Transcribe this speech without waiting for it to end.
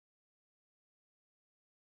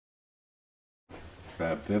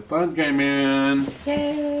Fab Fit Fun came in.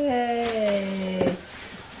 Yay!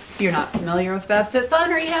 If you're not familiar with Fab Fit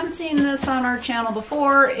Fun or you haven't seen this on our channel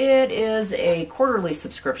before, it is a quarterly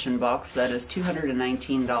subscription box that is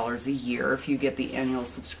 $219 a year if you get the annual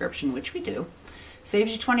subscription, which we do.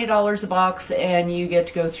 Saves you $20 a box, and you get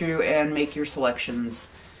to go through and make your selections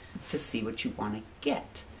to see what you want to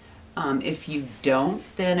get. If you don't,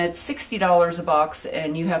 then it's $60 a box,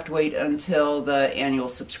 and you have to wait until the annual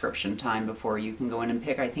subscription time before you can go in and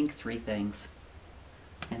pick, I think, 3 things.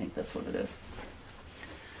 I think that's what it is.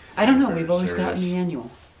 I don't know. We've always gotten the annual.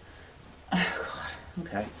 Oh, God.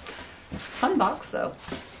 Okay. Fun box, though.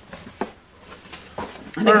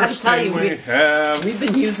 And I gotta tell you, we've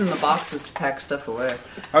been using the boxes to pack stuff away.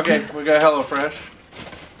 Okay, we got HelloFresh.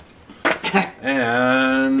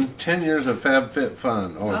 And 10 years of Fab Fit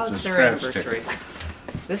Fun. Oh, it's a their scratch anniversary. ticket.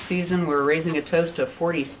 This season, we're raising a toast to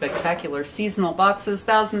 40 spectacular seasonal boxes,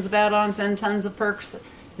 thousands of add-ons, and tons of perks,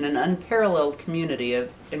 and an unparalleled community of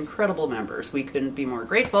incredible members. We couldn't be more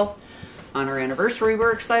grateful. On our anniversary,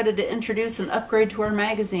 we're excited to introduce an upgrade to our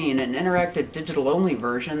magazine, an interactive digital-only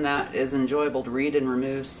version that is enjoyable to read and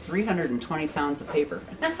removes 320 pounds of paper,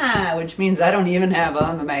 which means I don't even have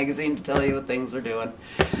on the magazine to tell you what things are doing.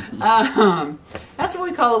 That's what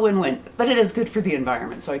we call a win-win, but it is good for the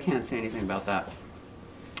environment, so I can't say anything about that.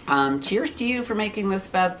 Cheers to you for making this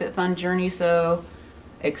Fab Fit Fun journey so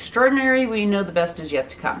extraordinary. We know the best is yet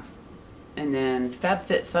to come. And then Fab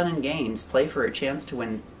Fit Fun and Games. Play for a chance to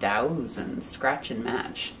win dows and scratch and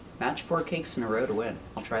match. Match 4 cakes in a row to win.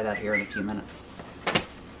 I'll try that here in a few minutes.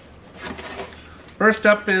 First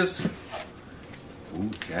up is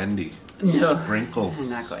candy. No. Sprinkles.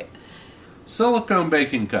 Not quite. Silicone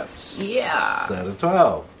baking cups. Yeah. Set of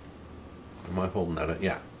 12. Am I holding that up?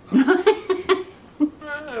 Yeah.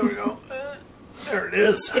 There we go. There it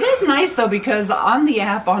is. It is nice, though, because on the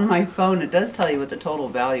app on my phone, it does tell you what the total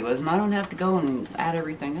value is, and I don't have to go and add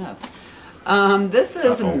everything up. This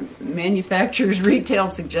is a manufacturer's retail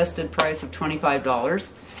suggested price of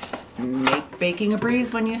 $25. Make baking a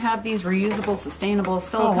breeze when you have these reusable, sustainable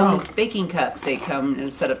silicone baking cups. They come in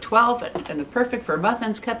a set of 12 and are perfect for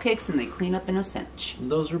muffins, cupcakes, and they clean up in a cinch.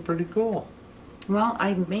 Those are pretty cool. Well,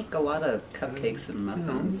 I make a lot of cupcakes and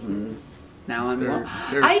muffins, and now They're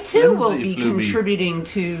I too will flimsy, be flooby. Contributing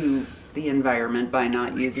to the environment by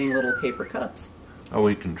not using little paper cups. Oh,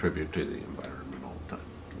 we contribute to the environment all the time.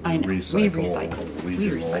 I know. We recycle. We do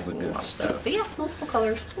all recycle the a good lot of stuff. stuff. But yeah, multiple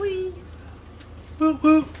colors. Whee! Whoop,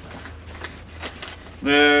 whoop.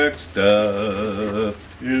 Next up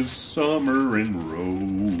is Summer in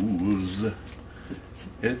Rose.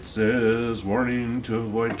 It says, warning to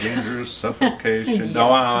avoid dangerous suffocation.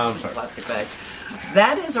 No, I'm sorry. Plastic bag.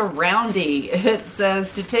 That is a roundie. It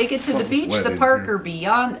says to take it to the beach, the park, or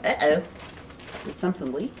beyond. Uh-oh. Did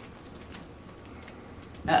something leak?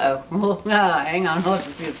 Uh-oh. Well, hang on. I'll have to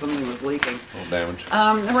see if something was leaking. All damage.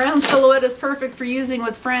 The round silhouette is perfect for using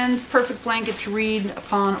with friends. Perfect blanket to read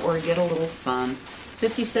upon or get a little sun.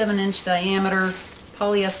 57-inch diameter.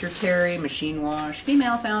 Polyester terry. Machine wash.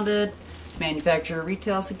 Female founded. Manufacturer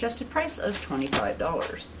retail suggested price of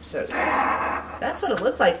 $25. So that's what it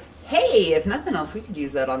looks like. Hey, if nothing else, we could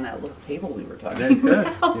use that on that little table we were talking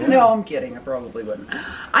about. Yeah. No, I'm kidding. I probably wouldn't.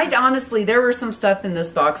 Honestly, there was some stuff in this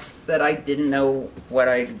box that I didn't know what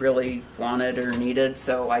I really wanted or needed,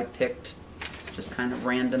 so I picked just kind of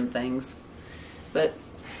random things. But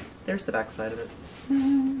there's the back side of it.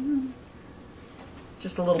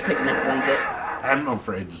 Just a little picnic blanket. I'm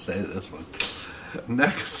afraid to say this one.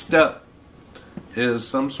 Next up is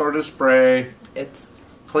some sort of spray. It's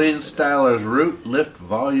Clean Styler's Root Lift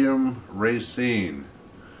Volume Racine.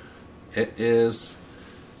 It is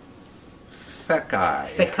fecai.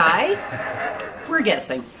 Fecai? We're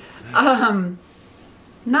guessing. A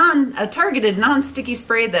targeted non-sticky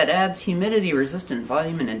spray that adds humidity-resistant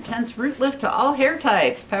volume and intense root lift to all hair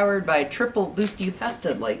types, powered by triple boost. You have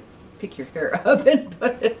to, like, pick your hair up and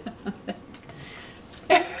put it on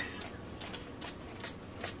it.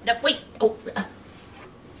 No, wait.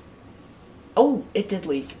 Oh, it did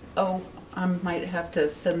leak. Oh, I might have to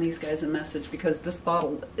send these guys a message because this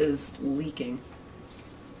bottle is leaking.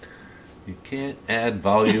 You can't add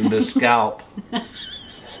volume to scalp. I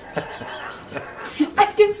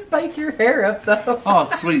can spike your hair up, though.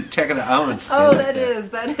 Oh, sweet. Check it out. I'm gonna stay Oh, like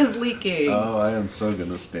that is leaking. Oh, I am so going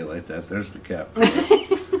to stay like that. There's the cap.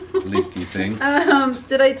 Leaky thing.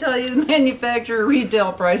 Did I tell you the manufacturer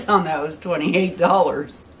retail price on that was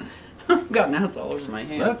 $28? God, now it's all over my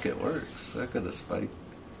hands. Look, it works. I got a spike.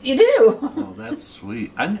 You do? Oh, that's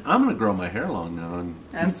sweet. I'm going to grow my hair long now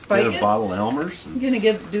And spike get a it? bottle of Elmer's. I'm going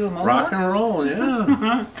to do a mohawk? Rock and roll,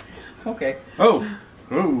 yeah. Okay. Oh,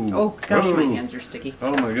 Oh gosh, Whoa. my hands are sticky.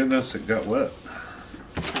 Oh my goodness, it got wet.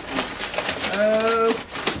 Oh.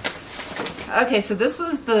 Okay, so this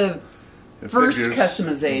was the first figures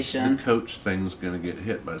customization. The Coach thing's gonna get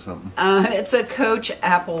hit by something. It's a Coach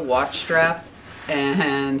Apple Watch strap,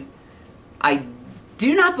 and I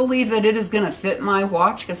do not believe that it is going to fit my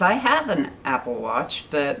watch because I have an Apple Watch,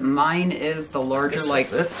 but mine is the larger, like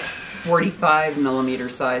 45 millimeter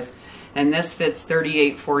size, and this fits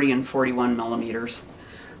 38, 40, and 41 millimeters.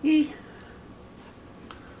 Eeh.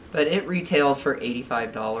 But it retails for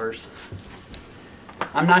 $85.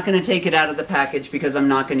 I'm not going to take it out of the package because I'm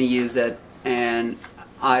not going to use it, and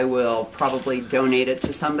I will probably donate it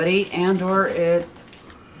to somebody, and or it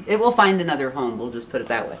will find another home. We'll just put it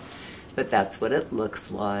that way. But that's what it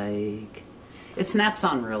looks like. It snaps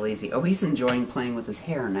on real easy. Oh, he's enjoying playing with his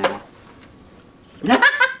hair now.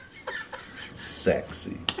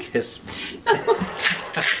 Sexy. Kiss me.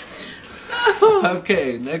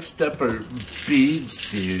 Okay, next up are beads,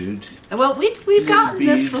 dude. Well, we've gotten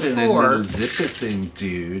this Beads and a before. little zipper thing,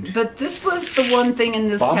 dude. But this was the one thing in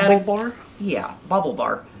this Bubble category. bar? Yeah, bubble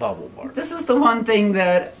bar. Bubble bar. This is the one thing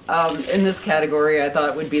that in this category I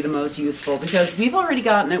thought would be the most useful because we've already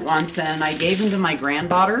gotten it once and I gave them to my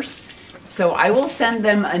granddaughters. So I will send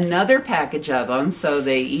them another package of them so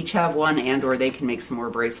they each have one and or they can make some more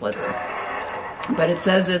bracelets. But it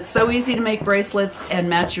says it's so easy to make bracelets and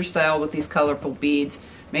match your style with these colorful beads.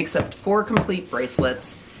 Makes up to 4 complete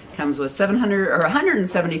bracelets. Comes with 700 or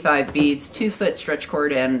 175 beads, 2-foot stretch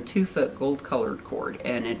cord, and 2-foot gold colored cord,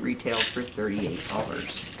 and it retails for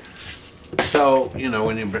 $38. So, you know,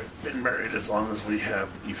 when you've been married as long as we have,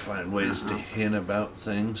 you find ways to hint about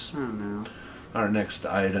things. Oh no. Our next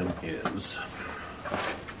item is...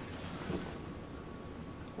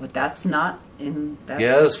 Well, that's not in that.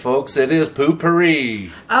 Yes, folks, it is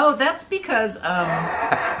poopery. Oh, that's because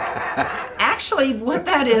actually what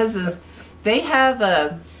that is they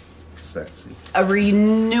have Sexy. a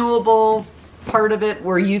renewable part of it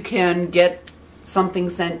where you can get something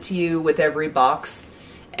sent to you with every box,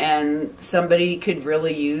 and somebody could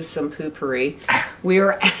really use some poopery. We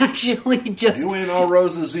were actually just You ain't all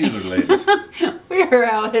roses either, lady. we were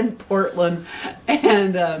out in Portland,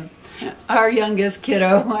 and our youngest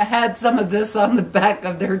kiddo had some of this on the back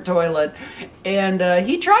of their toilet, and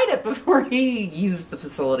he tried it before he used the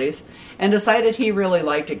facilities and decided he really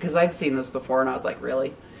liked it because I've seen this before and I was like,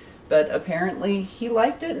 really? But apparently he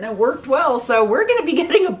liked it and it worked well, so we're going to be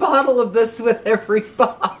getting a bottle of this with every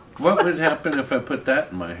box. What would happen if I put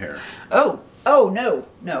that in my hair? Oh,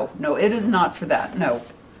 no, it is not for that. No.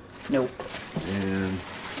 And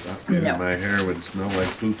okay, my hair would smell like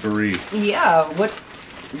poopery. Yeah,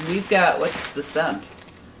 we've got, what's the scent?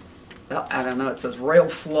 Well, I don't know, it says Royal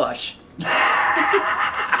Flush.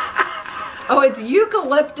 Oh, it's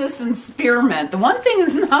eucalyptus and spearmint. The one thing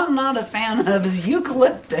I'm not a fan of is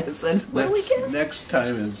eucalyptus. And what do we get? Next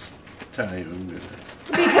time is time.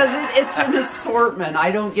 Because it's an assortment.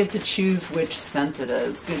 I don't get to choose which scent it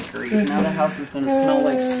is. Good grief. Now the house is going to smell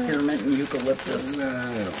like spearmint and eucalyptus.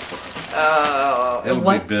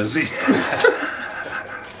 It'll be busy.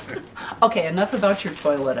 Okay, enough about your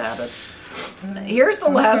toilet habits. Here's the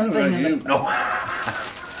last thing. No.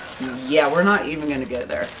 Yeah, we're not even going to get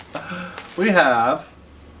there. We have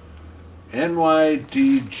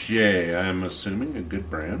NYDJ. I'm assuming a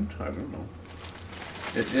good brand. I don't know.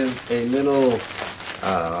 It is a little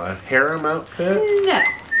harem outfit. No,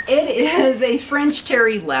 it is a French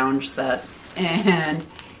Terry lounge set, and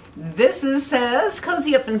this says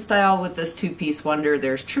cozy up in style with this 2-piece wonder.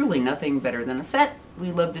 There's truly nothing better than a set.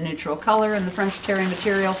 We love the neutral color and the French Terry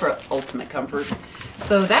material for ultimate comfort.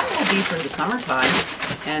 So that will be for the summertime,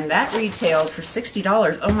 and that retailed for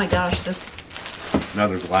 $60. Oh my gosh, this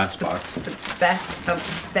Another glass box. the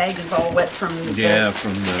bag is all wet from the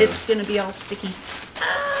from the. It's gonna be all sticky.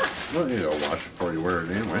 Well, you gotta wash it before you wear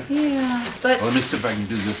it anyway. Yeah, but Well, let me see if I can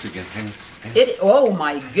do this again. Hang on. oh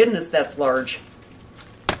my goodness, that's large.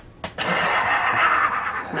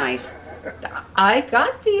 Nice. I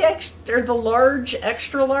got the extra large,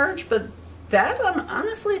 but that I'm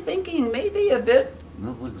honestly thinking maybe a bit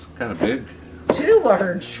That looks kind of big. too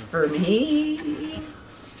large for me.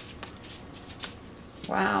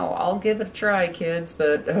 Wow, I'll give it a try, kids,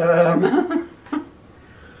 but the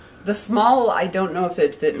small, I don't know if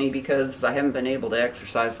it fit me because I haven't been able to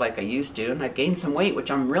exercise like I used to, and I've gained some weight,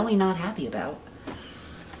 which I'm really not happy about.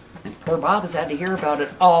 And poor Bob has had to hear about it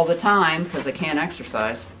all the time because I can't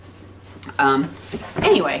exercise.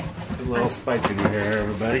 Anyway. A little spike in your hair,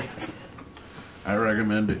 everybody. I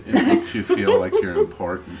recommend it. It makes you feel like you're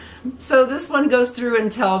important. So this one goes through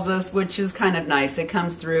and tells us, which is kind of nice. It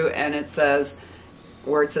comes through and it says,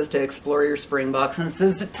 where it says to explore your spring box, and it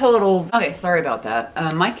says the total. Okay, sorry about that.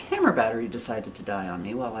 My camera battery decided to die on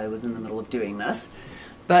me while I was in the middle of doing this.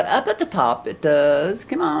 But up at the top, it does,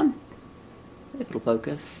 come on, if it'll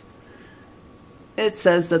focus. It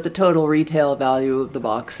says that the total retail value of the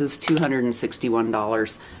box is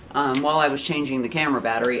 $261. While I was changing the camera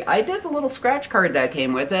battery, I did the little scratch card that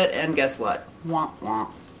came with it, and guess what? Womp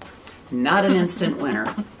womp. Not an instant winner.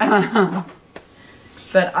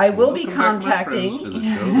 But I will be contacting.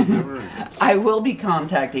 I will be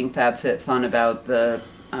contacting Fab Fit Fun about the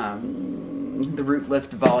Root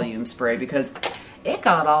Lift Volume Spray because it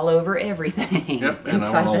got all over everything. Yep, and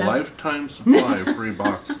I want a lifetime supply of free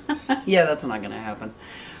boxes. Yeah, that's not going to happen.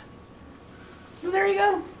 Well, there you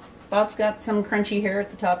go. Bob's got some crunchy hair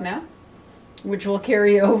at the top now, which will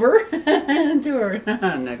carry over to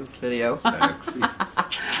our next video. Sexy.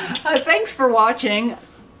 Thanks for watching.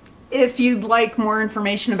 If you'd like more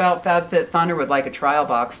information about Fab Fit Fun or would like a trial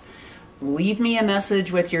box, leave me a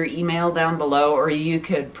message with your email down below, or you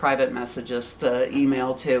could private message us the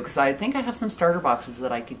email too, because I think I have some starter boxes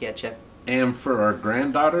that I could get you. And for our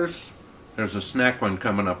granddaughters, there's a snack one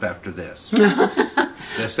coming up after this.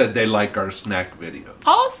 They said they like our snack videos.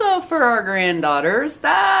 Also for our granddaughters,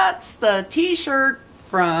 that's the t-shirt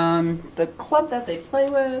from the club that they play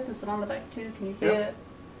with. Is it on the back too? Can you see it?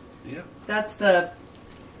 Yep. That's the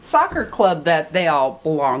soccer club that they all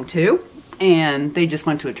belong to. And they just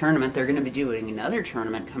went to a tournament. They're going to be doing another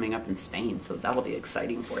tournament coming up in Spain, so that'll be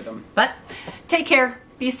exciting for them. But take care.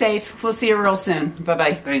 Be safe. We'll see you real soon.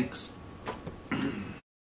 Bye-bye. Thanks.